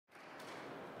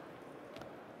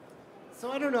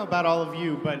So I don't know about all of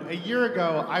you, but a year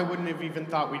ago, I wouldn't have even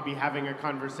thought we'd be having a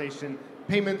conversation.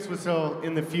 Payments was still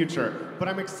in the future. But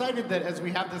I'm excited that as we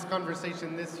have this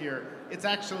conversation this year, it's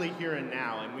actually here and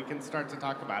now, and we can start to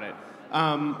talk about it.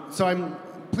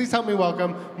 Please help me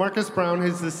welcome Markus Braun,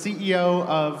 who's the CEO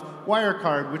of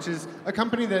Wirecard, which is a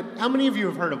company that, how many of you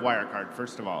have heard of Wirecard,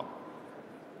 first of all?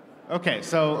 Okay,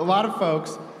 so a lot of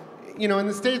folks. You know, in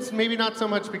the States, maybe not so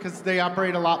much because they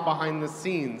operate a lot behind the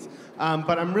scenes.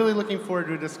 But I'm really looking forward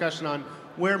to a discussion on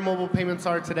where mobile payments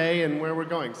are today and where we're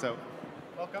going. So,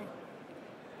 welcome.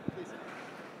 Please.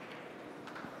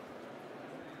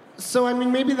 So, I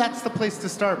mean, maybe that's the place to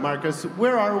start, Markus.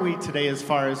 Where are we today as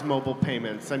far as mobile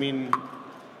payments? I mean,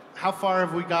 how far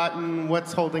have we gotten?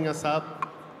 What's holding us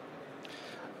up?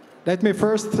 Let me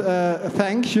first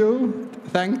thank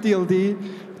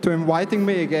DLD to inviting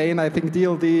me again. I think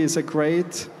DLD is a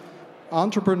great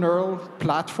entrepreneurial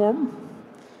platform.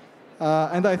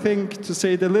 And I think, to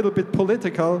say it a little bit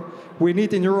political, we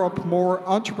need in Europe more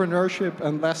entrepreneurship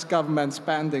and less government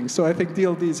spending. So I think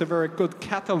DLD is a very good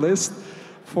catalyst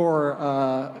for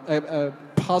a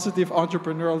positive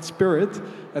entrepreneurial spirit,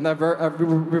 and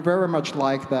we very much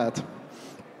like that.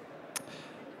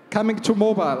 Coming to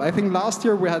mobile, I think last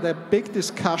year we had a big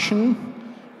discussion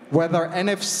whether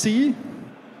NFC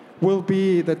will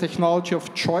be the technology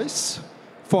of choice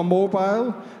for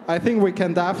mobile. I think we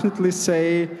can definitely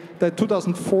say that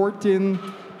 2014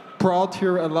 brought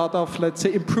here a lot of, let's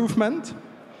say, improvement.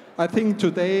 I think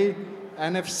today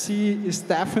NFC is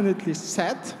definitely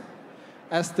set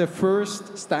as the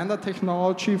first standard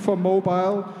technology for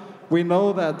mobile. We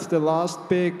know that the last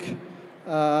big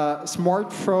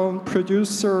smartphone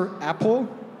producer, Apple,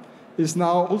 is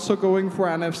now also going for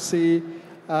NFC.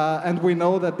 And we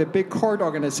know that the big card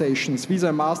organizations, Visa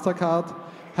and MasterCard,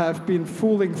 have been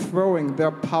fully throwing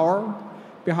their power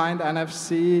behind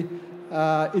NFC.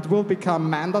 It will become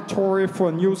mandatory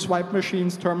for new swipe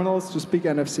machines, terminals to speak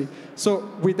NFC. So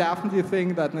we definitely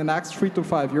think that in the next 3 to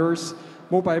 5 years,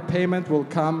 mobile payment will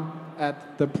come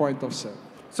at the point of sale.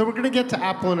 So we're going to get to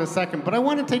Apple in a second, but I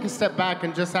want to take a step back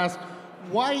and just ask,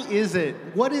 what is it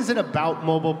about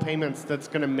mobile payments that's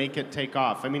going to make it take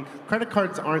off? I mean, credit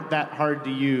cards aren't that hard to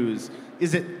use.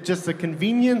 Is it just the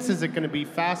convenience? Is it going to be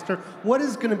faster? What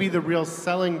is going to be the real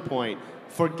selling point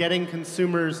for getting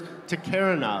consumers to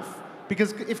care enough?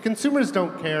 Because if consumers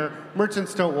don't care,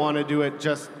 merchants don't want to do it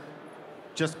just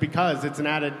because it's an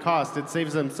added cost. It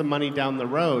saves them some money down the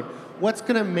road. What's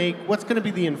going to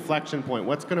be the inflection point?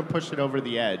 What's going to push it over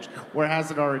the edge? Where has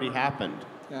it already happened?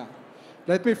 Yeah.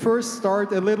 Let me first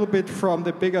start a little bit from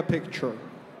the bigger picture.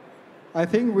 I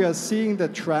think we are seeing the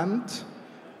trend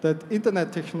that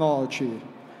internet technology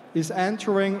is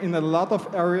entering in a lot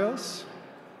of areas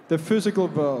the physical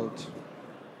world.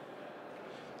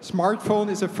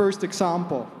 Smartphone is a first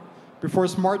example. Before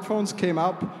smartphones came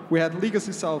up, we had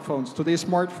legacy cell phones. Today,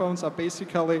 smartphones are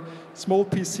basically small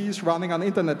PCs running on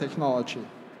internet technology.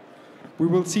 We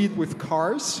will see it with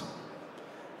cars,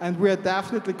 and we are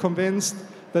definitely convinced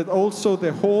that also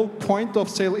the whole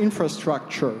point-of-sale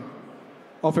infrastructure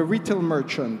of a retail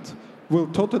merchant will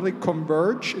totally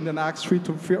converge in the next 3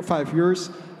 to 5 years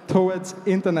towards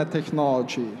internet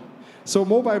technology. So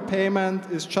mobile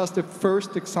payment is just the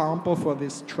first example for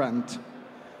this trend.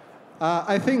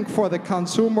 I think for the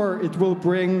consumer, it will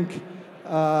bring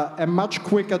a much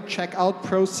quicker checkout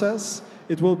process.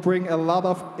 It will bring a lot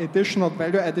of additional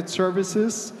value-added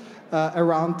services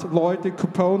around loyalty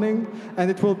couponing,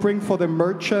 and it will bring for the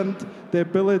merchant the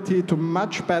ability to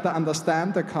much better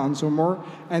understand the consumer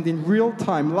and in real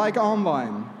time, like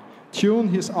online, tune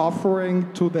his offering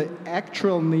to the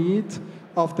actual need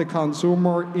of the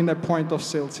consumer in a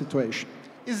point-of-sale situation.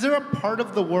 Is there a part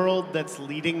of the world that's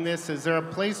leading this? Is there a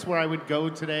place where I would go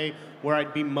today where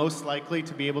I'd be most likely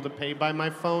to be able to pay by my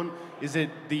phone? Is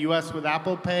it the US with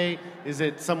Apple Pay? Is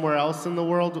it somewhere else in the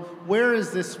world? Where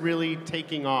is this really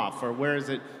taking off, or where is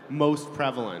it most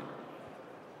prevalent?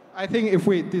 I think if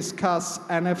we discuss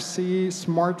NFC,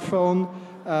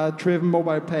 smartphone-driven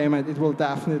mobile payment, it will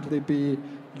definitely be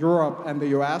Europe and the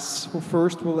US who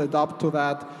first will adopt to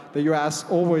that. The US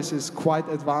always is quite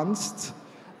advanced.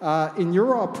 In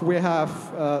Europe, we have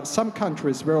some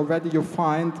countries where already you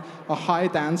find a high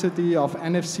density of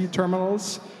NFC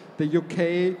terminals. The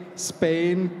UK,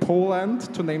 Spain,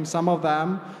 Poland, to name some of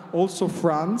them. Also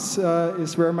France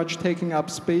is very much taking up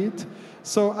speed.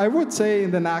 So I would say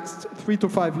in the next 3 to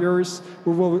 5 years,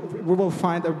 we will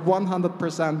find a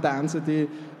 100% density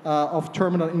of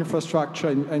terminal infrastructure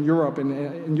in Europe,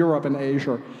 in Europe and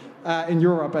Asia. In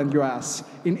Europe and US.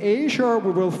 In Asia, we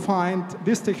will find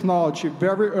this technology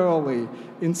very early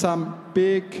in some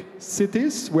big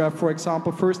cities. We have, for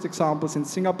example, first examples in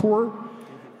Singapore,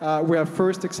 We have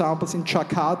first examples in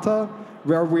Jakarta,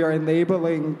 where we are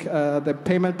enabling the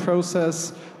payment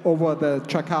process over the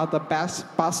Jakarta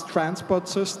bus transport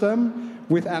system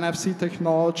with NFC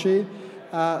technology.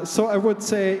 So I would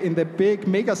say in the big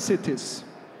mega cities,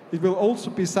 it will also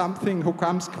be something who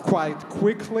comes quite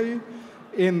quickly.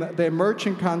 In the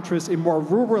emerging countries, in more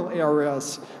rural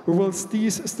areas, we will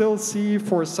still see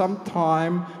for some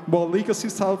time more legacy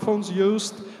cell phones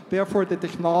used. Therefore, the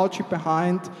technology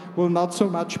behind will not so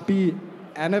much be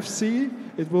NFC.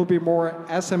 It will be more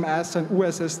SMS and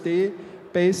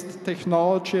USSD-based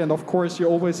technology. And of course, you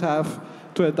always have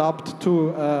to adapt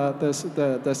to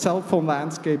the cell phone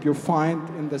landscape you find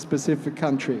in the specific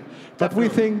country. But we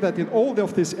think that in all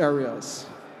of these areas,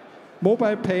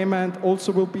 mobile payment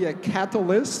also will be a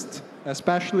catalyst,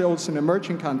 especially also in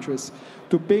emerging countries,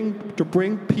 to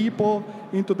bring people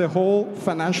into the whole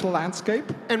financial landscape.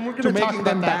 And we're going to talk about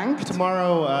that banked.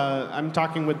 Tomorrow. I'm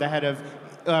talking with the head of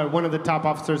one of the top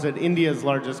officers at India's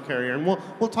largest carrier, and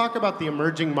we'll talk about the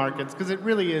emerging markets, because it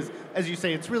really is, as you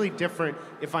say, it's really different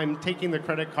if I'm taking the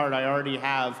credit card I already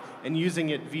have and using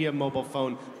it via mobile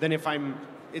phone than if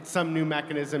it's some new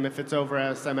mechanism if it's over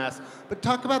SMS. But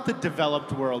talk about the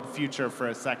developed world future for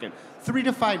a second. 3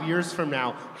 to 5 years from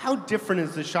now, how different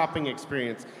is the shopping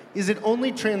experience? Is it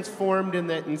only transformed in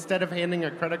that instead of handing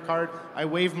a credit card, I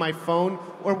wave my phone,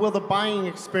 or will the buying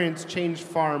experience change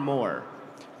far more?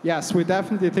 Yes, we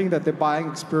definitely think that the buying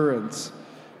experience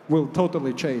will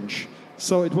totally change.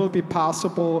 So it will be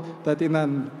possible that in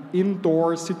an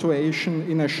indoor situation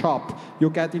in a shop, you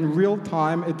get in real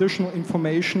time additional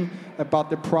information about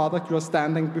the product you're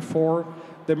standing before.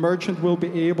 The merchant will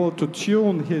be able to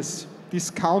tune his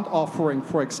discount offering,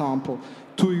 for example,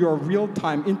 to your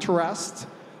real-time interest.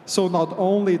 So not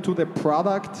only to the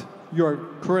product you're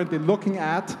currently looking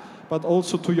at, but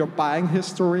also to your buying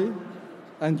history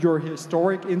and your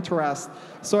historic interest.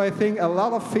 So I think a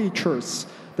lot of features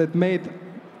that made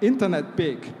Internet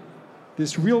big,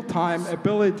 this real-time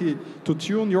ability to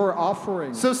tune your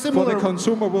offering for the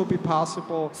consumer will be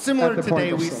possible. Similar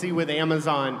today we see with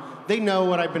Amazon. They know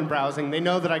what I've been browsing. They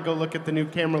know that I go look at the new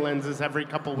camera lenses every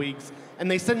couple weeks. And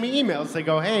they send me emails. They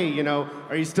go, hey,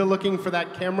 are you still looking for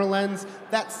that camera lens?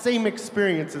 That same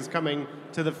experience is coming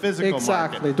to the physical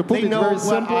market. To put they it know very what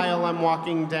simple. aisle I'm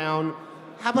walking down.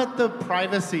 How about the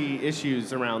privacy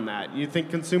issues around that? You think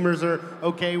consumers are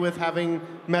okay with having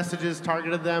messages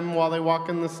targeted at them while they walk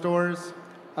in the stores?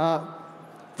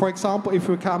 For example, if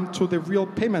we come to the real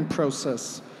payment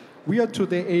process, we are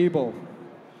today able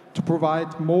to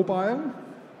provide mobile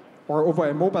or over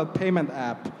a mobile payment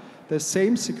app the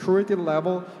same security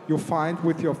level you find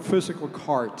with your physical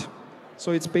card.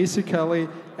 So it's basically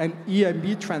an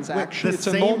EMV transaction. It's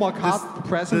a normal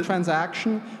card-present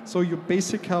transaction. So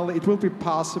it will be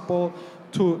possible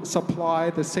to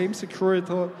supply the same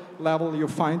security level you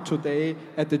find today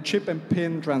at the chip and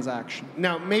PIN transaction.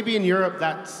 Now, maybe in Europe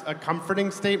that's a comforting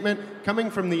statement.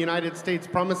 Coming from the United States,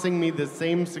 promising me the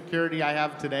same security I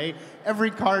have today,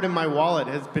 every card in my wallet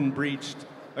has been breached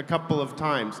a couple of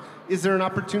times. Is there an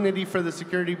opportunity for the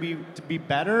security to be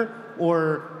better,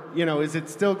 or is it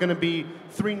still going to be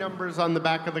 3 numbers on the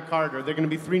back of the card? Are there going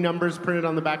to be 3 numbers printed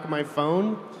on the back of my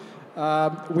phone?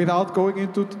 Without going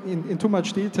into too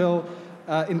much detail,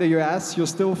 in the US, you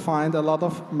still find a lot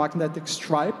of magnetic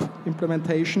stripe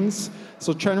implementations.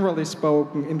 So generally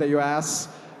spoken, in the US,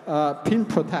 PIN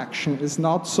protection is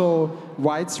not so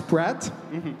widespread.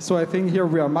 Mm-hmm. So I think here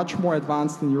we are much more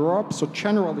advanced in Europe. So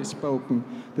generally spoken,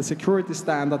 the security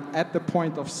standard at the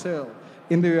point of sale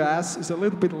in the US is a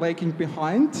little bit lagging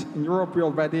behind. In Europe, we're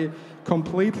already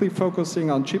completely focusing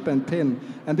on chip and PIN.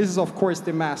 And this is, of course,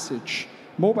 the message.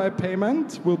 Mobile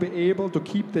payment will be able to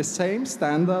keep the same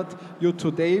standard you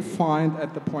today find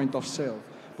at the point of sale.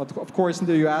 But of course, in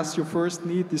the US, you first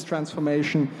need this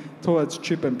transformation towards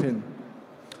chip and PIN.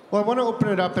 Well, I want to open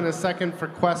it up in a second for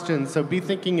questions, so be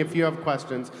thinking if you have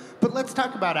questions. But let's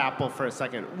talk about Apple for a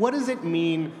second. What does it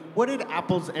mean? What did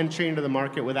Apple's entry into the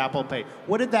market with Apple Pay,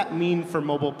 what did that mean for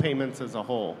mobile payments as a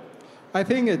whole? I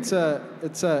think it's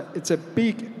a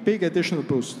big additional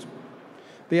boost.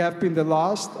 They have been the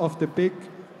last of the big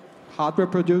hardware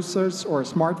producers or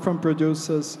smartphone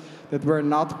producers that were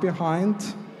not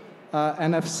behind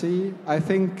NFC. I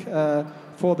think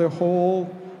for the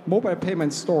whole mobile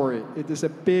payment story, it is a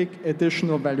big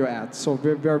additional value add. So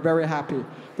we're very happy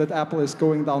that Apple is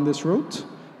going down this route.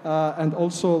 And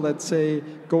also, let's say,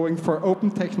 going for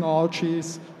open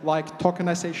technologies like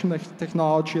tokenization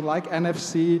technology, like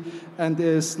NFC, and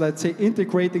is, let's say,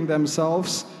 integrating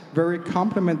themselves very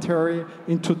complementary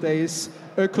in today's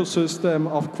ecosystem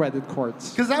of credit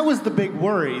cards. Because that was the big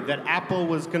worry, that Apple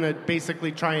was going to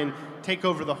basically try and take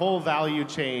over the whole value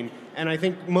chain. And I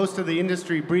think most of the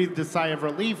industry breathed a sigh of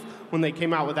relief when they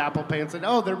came out with Apple Pay and said,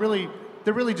 oh, they're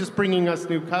really just bringing us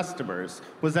new customers.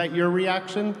 Was that your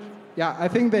reaction? Yeah, I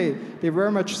think they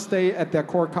very much stay at their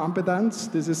core competence.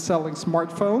 This is selling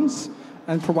smartphones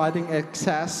and providing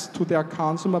access to their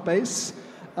consumer base.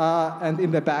 And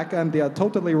in the back end, they are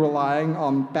totally relying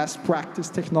on best practice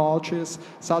technologies,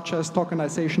 such as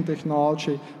tokenization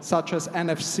technology, such as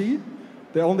NFC.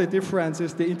 The only difference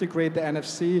is they integrate the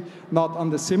NFC not on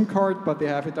the SIM card, but they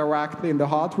have it directly in the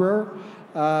hardware.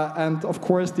 And of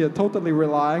course, they are totally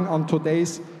relying on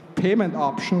today's payment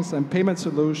options and payment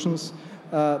solutions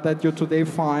that you today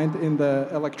find in the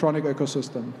electronic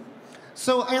ecosystem.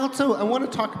 So I want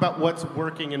to talk about what's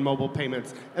working in mobile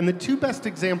payments. And the two best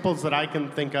examples that I can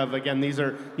think of, again, these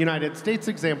are United States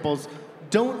examples,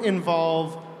 don't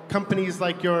involve companies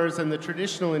like yours and the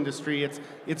traditional industry.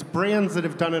 It's brands that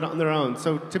have done it on their own.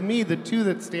 So to me, the two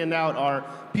that stand out are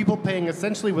people paying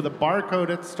essentially with a barcode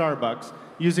at Starbucks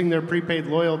using their prepaid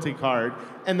loyalty card,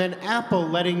 and then Apple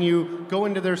letting you go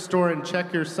into their store and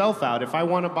check yourself out. If I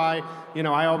want to buy,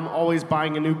 I'm always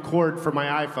buying a new cord for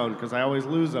my iPhone because I always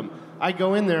lose them. I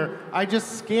go in there, I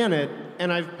just scan it,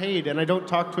 and I've paid, and I don't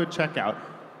talk to a checkout.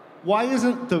 Why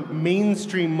isn't the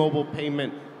mainstream mobile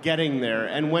payment getting there,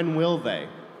 and when will they?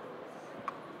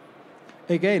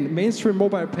 Again, mainstream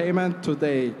mobile payment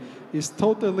today is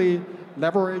totally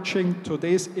leveraging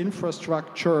today's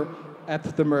infrastructure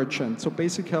at the merchant. So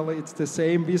basically, it's the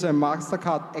same Visa and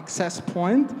MasterCard access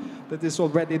point that is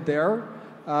already there.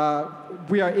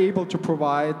 We are able to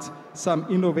provide some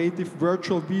innovative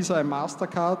virtual Visa and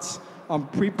MasterCards on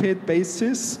prepaid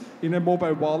basis in a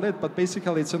mobile wallet, but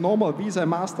basically it's a normal Visa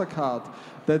and MasterCard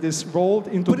that is rolled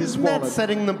into this wallet. But isn't that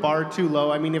setting the bar too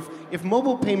low? I mean, if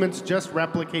mobile payments just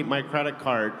replicate my credit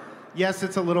card, yes,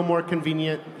 it's a little more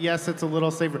convenient, yes, it's a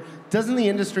little safer. Doesn't the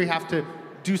industry have to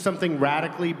do something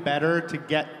radically better to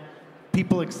get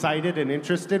people excited and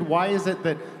interested? Why is it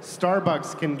that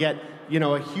Starbucks can get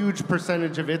a huge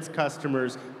percentage of its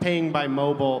customers paying by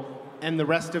mobile and the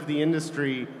rest of the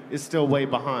industry is still way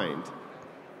behind?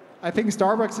 I think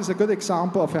Starbucks is a good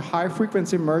example of a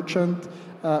high-frequency merchant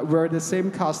where the same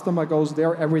customer goes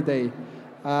there every day.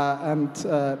 And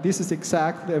this is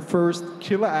exactly a first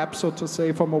killer app, so to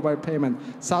say, for mobile payment,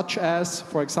 such as,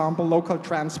 for example, local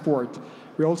transport.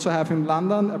 We also have in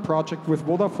London a project with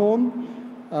Vodafone,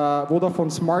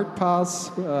 Vodafone Smart Pass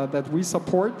that we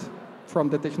support from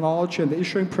the technology and the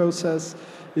issuing process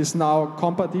is now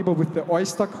compatible with the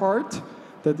Oyster card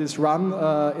that is run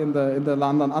in the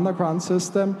London Underground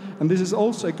system. And this is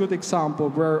also a good example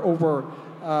where over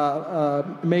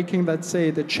making, let's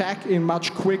say, the check-in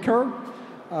much quicker,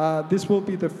 this will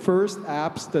be the first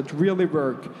apps that really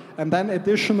work. And then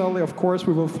additionally, of course,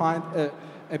 we will find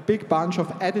a big bunch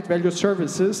of added value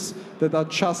services that are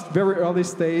just very early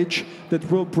stage that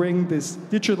will bring this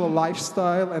digital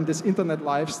lifestyle and this internet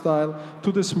lifestyle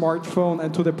to the smartphone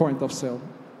and to the point of sale.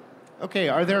 Okay,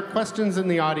 are there questions in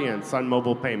the audience on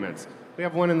mobile payments? We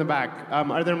have one in the back.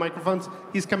 Are there microphones?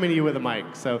 He's coming to you with a mic,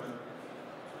 so.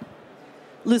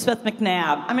 Elizabeth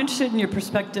McNabb, I'm interested in your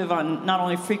perspective on not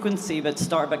only frequency, but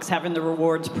Starbucks having the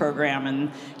rewards program,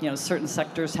 and certain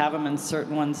sectors have them and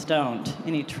certain ones don't.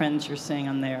 Any trends you're seeing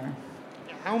on there?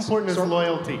 How important is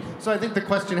loyalty? So I think the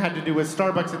question had to do with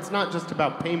Starbucks. It's not just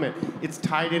about payment. It's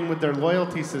tied in with their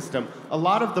loyalty system. A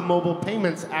lot of the mobile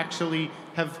payments actually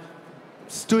have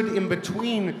stood in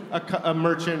between a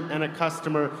merchant and a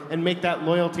customer and make that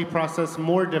loyalty process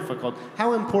more difficult.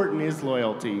 How important is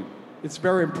loyalty? It's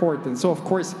very important. So of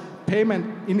course,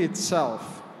 payment in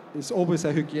itself is always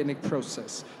a hygienic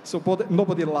process. So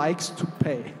nobody likes to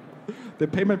pay. The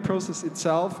payment process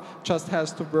itself just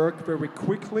has to work very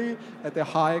quickly at a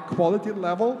high quality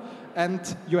level,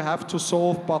 and you have to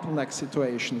solve bottleneck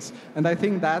situations. And I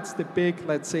think that's the big,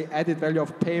 let's say, added value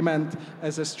of payment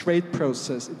as a straight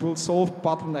process. It will solve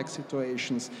bottleneck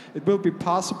situations. It will be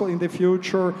possible in the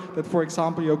future that, for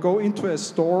example, you go into a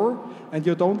store and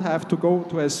you don't have to go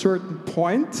to a certain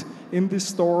point in this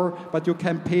store, but you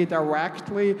can pay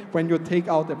directly when you take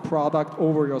out a product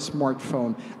over your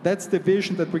smartphone. That's the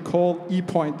vision that we call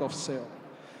e-point of sale.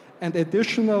 And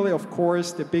additionally, of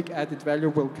course, the big added value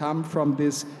will come from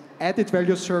these added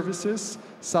value services,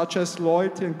 such as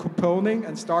loyalty and couponing,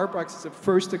 and Starbucks is the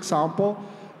first example.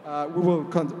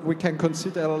 We can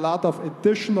consider a lot of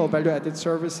additional value-added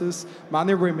services.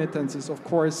 Money remittances, of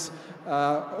course,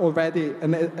 already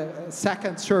a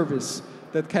second service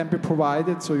that can be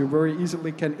provided, so you very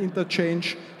easily can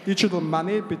interchange digital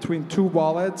money between two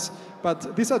wallets.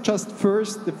 But these are just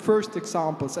the first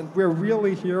examples, and we're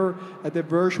really here at the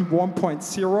version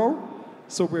 1.0.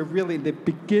 So we're really in the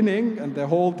beginning, and the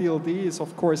whole DLD is,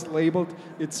 of course, labeled,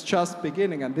 it's just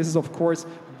beginning. And this is, of course,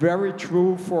 very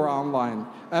true for online,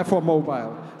 for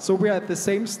mobile. So we're at the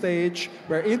same stage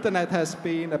where internet has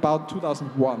been about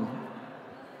 2001.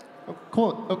 Oh,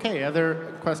 cool. Okay,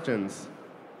 other questions?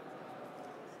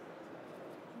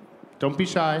 Don't be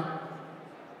shy.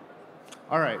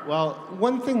 All right, well,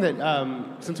 one thing that,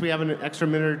 since we have an extra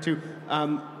minute or two,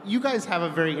 you guys have a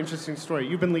very interesting story.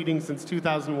 You've been leading since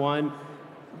 2001.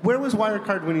 Where was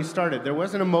Wirecard when you started? There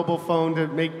wasn't a mobile phone to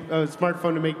make, a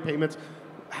smartphone to make payments.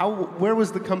 Where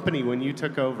was the company when you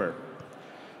took over?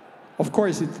 Of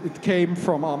course, it came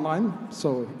from online.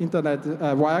 So internet,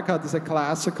 Wirecard is a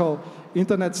classical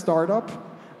internet startup.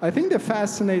 I think the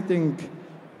fascinating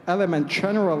element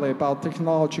generally about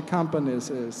technology companies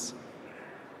is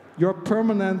you're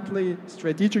permanently,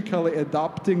 strategically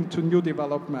adapting to new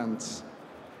developments.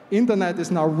 Internet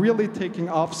is now really taking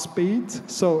off speed.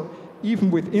 So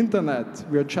even with internet,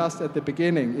 we're just at the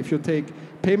beginning. If you take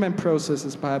payment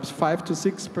processes, perhaps 5 to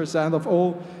 6% of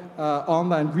all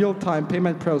online real-time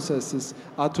payment processes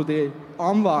are today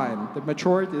online. The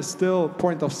majority is still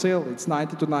point of sale. It's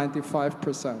 90 to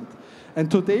 95%. And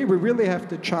today, we really have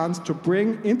the chance to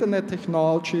bring internet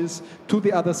technologies to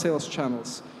the other sales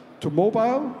channels, to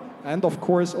mobile, and of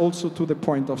course, also to the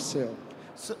point of sale.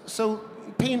 So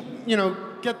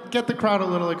get the crowd a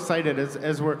little excited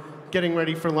as we're getting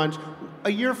ready for lunch.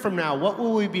 A year from now, what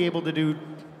will we be able to do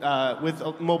with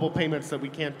mobile payments that we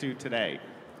can't do today?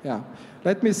 Yeah.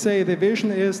 Let me say the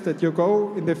vision is that you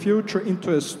go in the future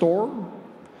into a store,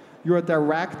 you are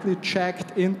directly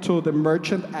checked into the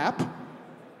merchant app,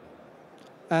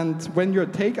 and when you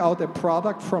take out a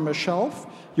product from a shelf,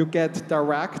 you get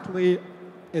directly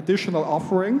additional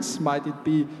offerings. Might it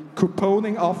be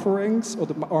couponing offerings,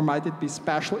 or might it be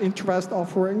special interest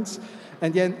offerings?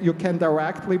 And then you can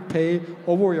directly pay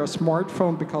over your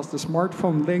smartphone because the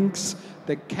smartphone links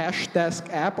the cash desk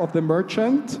app of the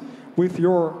merchant with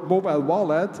your mobile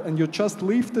wallet, and you just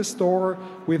leave the store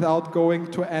without going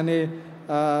to any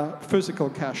physical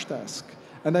cash desk.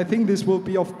 And I think this will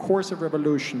be, of course, a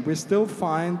revolution. We still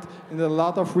find in a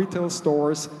lot of retail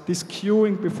stores this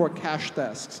queuing before cash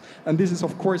desks. And this is,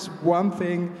 of course, one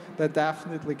thing that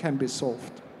definitely can be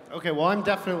solved. Okay, well, I'm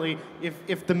definitely,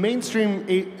 if the mainstream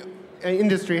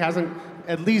industry hasn't,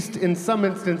 at least in some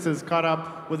instances, caught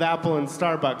up with Apple and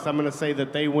Starbucks, I'm going to say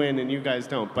that they win and you guys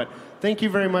don't. But thank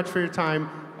you very much for your time.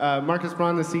 Markus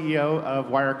Braun, the CEO of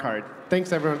Wirecard.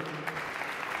 Thanks, everyone.